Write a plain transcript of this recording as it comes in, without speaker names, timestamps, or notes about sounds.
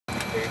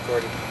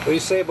recording. What do you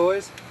say,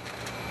 boys?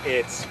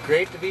 It's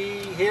great to be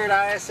here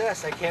at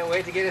ISS. I can't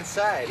wait to get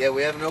inside. Yeah,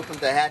 we haven't opened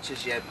the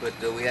hatches yet, but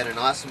we had an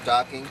awesome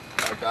docking.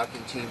 Our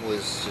docking team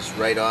was just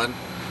right on,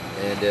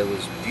 and it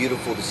was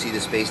beautiful to see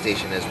the space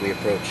station as we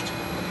approached.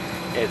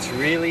 It's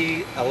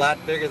really a lot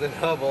bigger than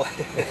Hubble.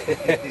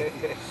 What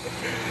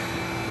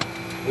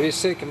do you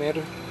say,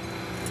 Commander?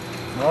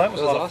 Well, that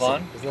was a lot of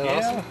fun. Isn't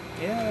that awesome?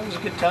 Yeah, it was a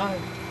good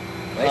time.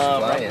 Nice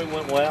flying. Runway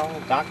went well,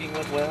 docking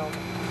went well,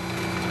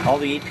 all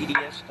the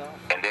APDS stuff.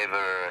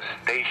 Endeavour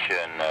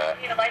station,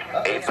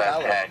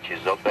 A-pass hatch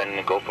is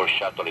open. Go for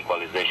shuttle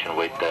equalization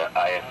with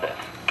ISS.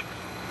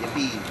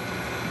 Yippee.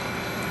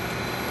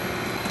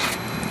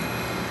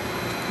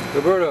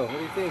 Roberto, what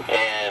do you think?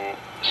 And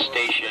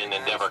station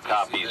Endeavour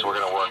copies. We're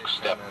going to work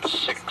step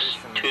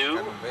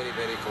 6-2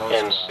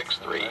 and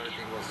 6-3.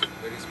 Everything was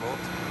very smooth.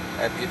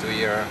 Happy to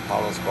hear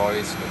Paolo's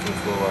voice, looking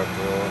forward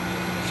to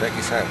shake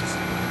his hands.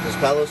 Does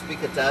Paolo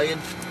speak Italian?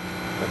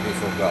 But we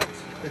forgot.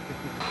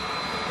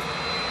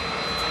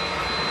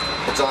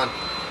 It's on.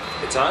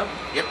 It's on?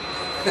 Yep.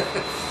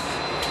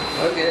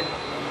 Okay.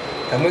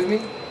 Come with me.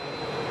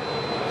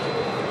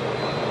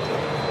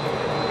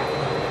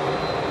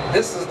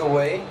 This is the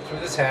way through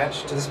this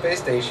hatch to the space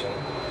station.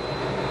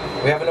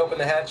 We haven't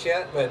opened the hatch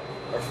yet, but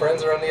our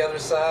friends are on the other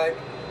side.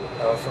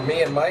 For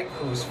me and Mike,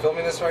 who's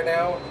filming this right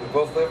now, we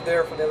both lived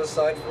there from the other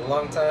side for a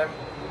long time.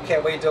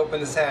 Can't wait to open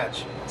this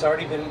hatch. It's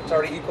already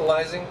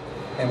equalizing,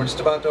 and we're just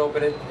about to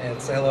open it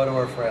and say hello to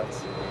our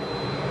friends.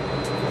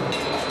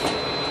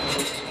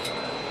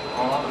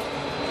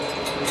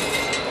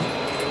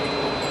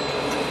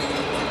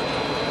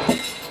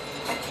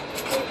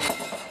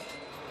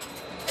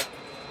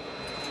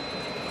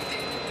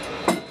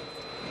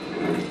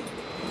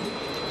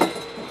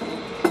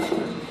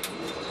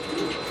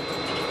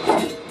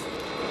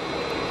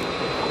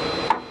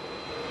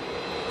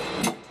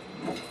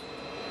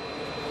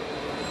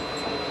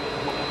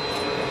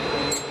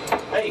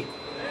 Hey,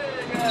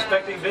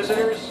 expecting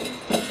visitors?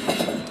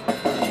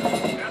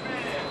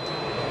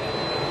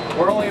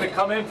 We're only going to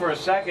come in for a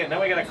second, then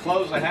we got to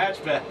close the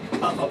hatch back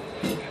up.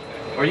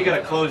 Or you got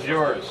to close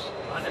yours.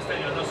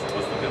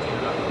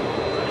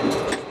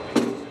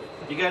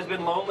 You guys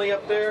been lonely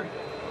up there?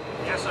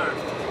 Yes, sir.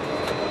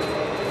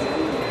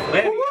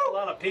 Man, you got a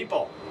lot of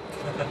people.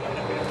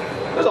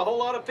 There's a whole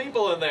lot of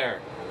people in there.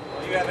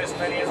 Well, you have as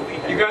many as we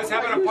have. You guys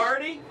having a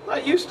party?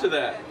 Not used to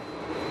that.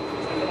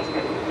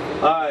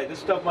 Alright, this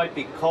stuff might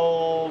be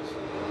cold.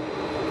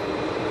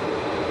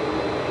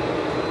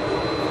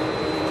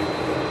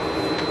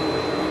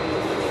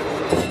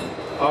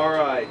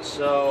 Alright,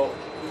 so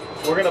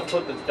we're going to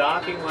put the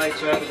docking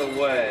lights out of the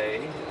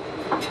way.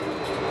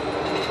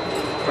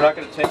 We're not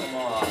going to take them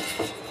off.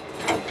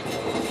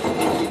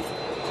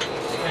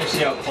 Let me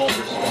see how cold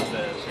this stuff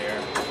is here.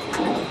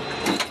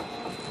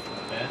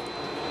 Okay.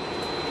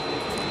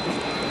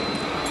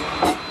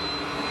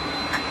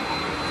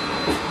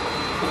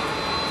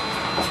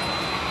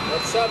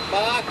 What's up,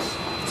 Box?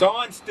 It's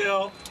on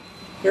still.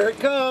 Here it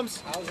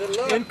comes. How's it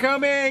look?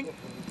 Incoming.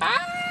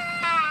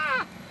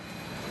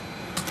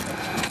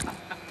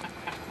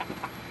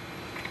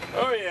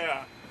 Oh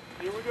yeah.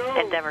 Here we go.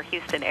 Endeavour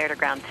Houston Air to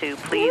Ground 2,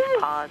 please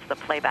pause the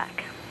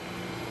playback.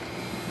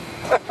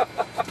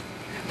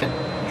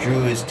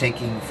 Drew is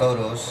taking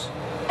photos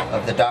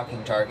of the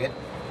docking target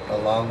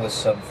along with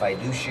some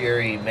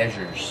fiduciary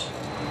measures,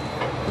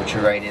 which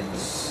are right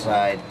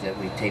inside that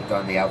we taped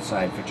on the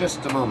outside for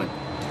just a moment.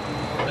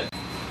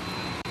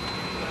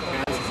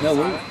 No,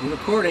 we're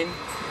recording.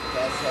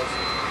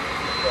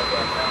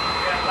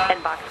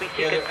 Inbox, we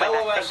see good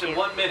playback. LOS Thank in you.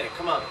 1 minute,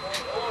 come on.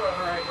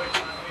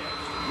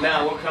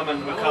 Now we're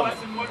coming, we're coming.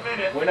 LOS in 1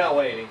 minute. We're not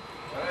waiting.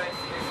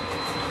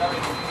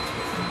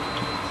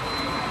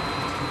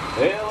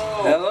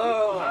 Hello.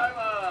 Hello.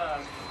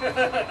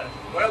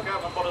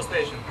 Welcome aboard the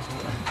station.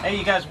 Hey,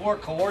 you guys wore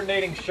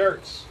coordinating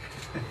shirts.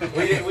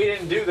 We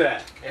didn't do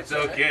that. It's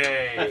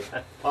okay.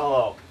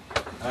 Hello.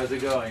 How's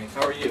it going?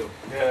 How are you?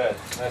 Good.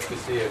 Nice to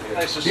see you here.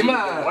 Nice to see you.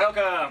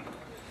 Welcome.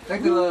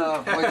 Так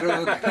дела, мой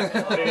друг.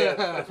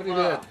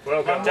 Привет.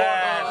 Welcome,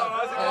 Dad.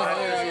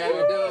 Hey, how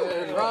you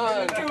doing?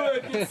 Ron.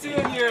 Good. Good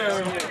seeing you.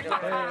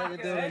 How you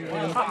doing?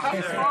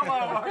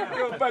 How you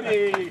doing,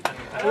 buddy?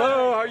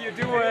 Hello. How you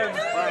doing?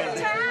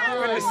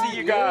 Good to see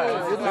you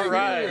guys. All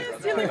right.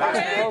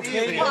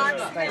 Okay.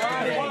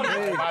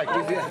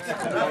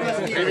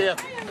 Привет.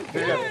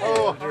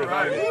 Oh, all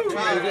right.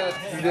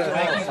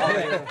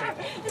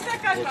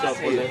 What's up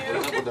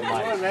with the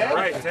mic? All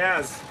right,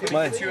 Taz.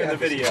 Get you in the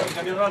video.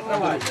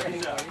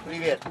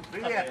 Привет.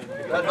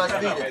 Rad was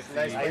видеть.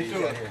 Nice to meet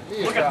you.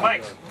 Look at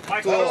Mike.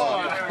 Mike. Oh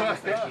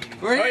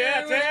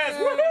yeah, Taz.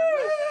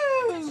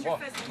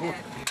 Woohoo!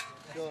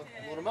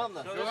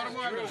 Нормально?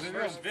 Drew's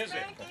first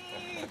visit.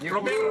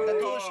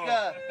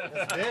 Татушка.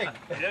 That's big.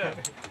 Yeah,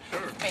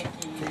 sure.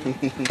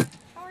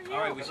 All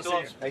right, we still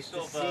have Nice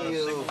to see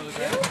you.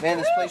 Man,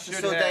 this place is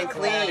so dang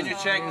clean. Can you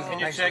check? Can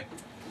you check?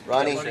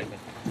 Ronnie.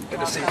 Good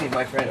to see you,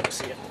 my friend.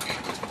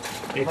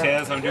 Hey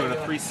Taz, I'm doing a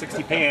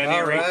 360 pan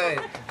here. All right.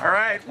 All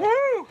right.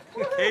 Woo!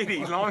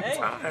 Katie, long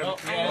time.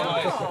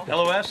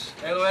 LOS?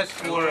 LOS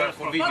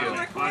for video.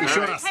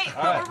 Hey,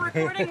 but we're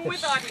recording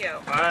with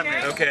audio.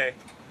 Okay,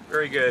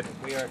 very good.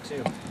 We are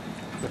too.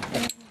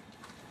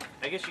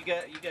 I guess you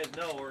guys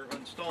know we're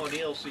installing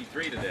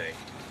ELC3 today.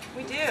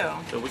 We do.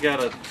 So we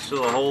got a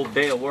whole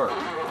day of work.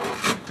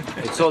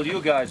 It's all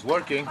you guys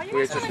working.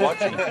 We're just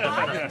watching. We're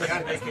on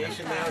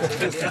vacation now.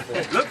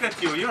 Look at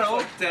you, you're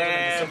all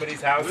tan.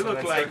 Somebody's house. We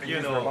look like,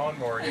 you know,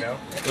 lawnmower, you know.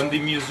 in the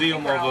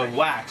museum of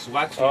wax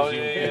museum.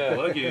 yeah.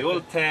 Look, you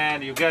all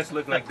tan. You guys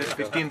look like this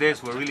 15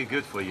 days were really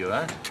good for you,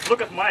 huh?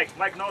 Look at Mike.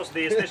 Mike knows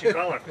the station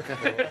color.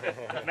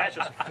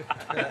 Matches.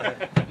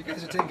 You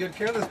guys are taking good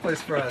care of this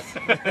place for us.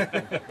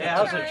 Yeah,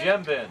 how's the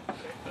gym been?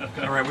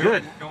 All right, we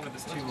Good. were going with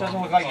this too long.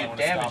 Doesn't look like you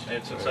damaged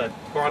it since I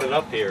brought it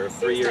up here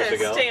 3 years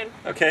ago.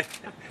 Okay.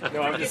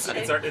 No, I'm just.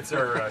 It's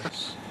our.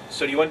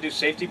 So do you want to do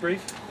safety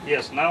brief?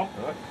 Yes, now.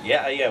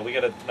 Yeah, we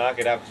gotta knock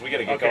it out because we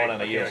gotta get going on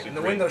the ELC3. And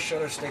the window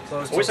shutters stay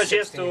closed. We till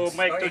suggest 16, to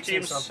make or 2 18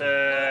 teams,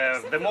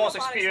 something. the most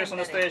experienced on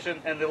the station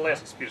and the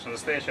less experienced on the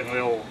station.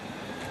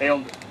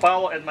 And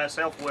Paolo and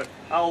myself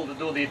I'll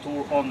do the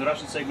tour on the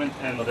Russian segment,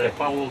 and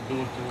Paolo will do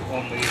the tour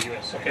on the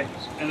US. Okay.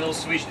 And we'll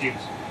switch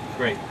teams.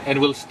 Great. And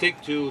we'll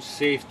stick to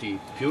safety,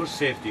 pure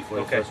safety for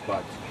the first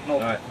part. No. All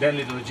right. Then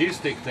the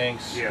logistic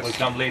things Yes. will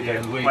come later, Yeah.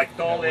 and we'll Like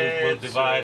toilets, divide.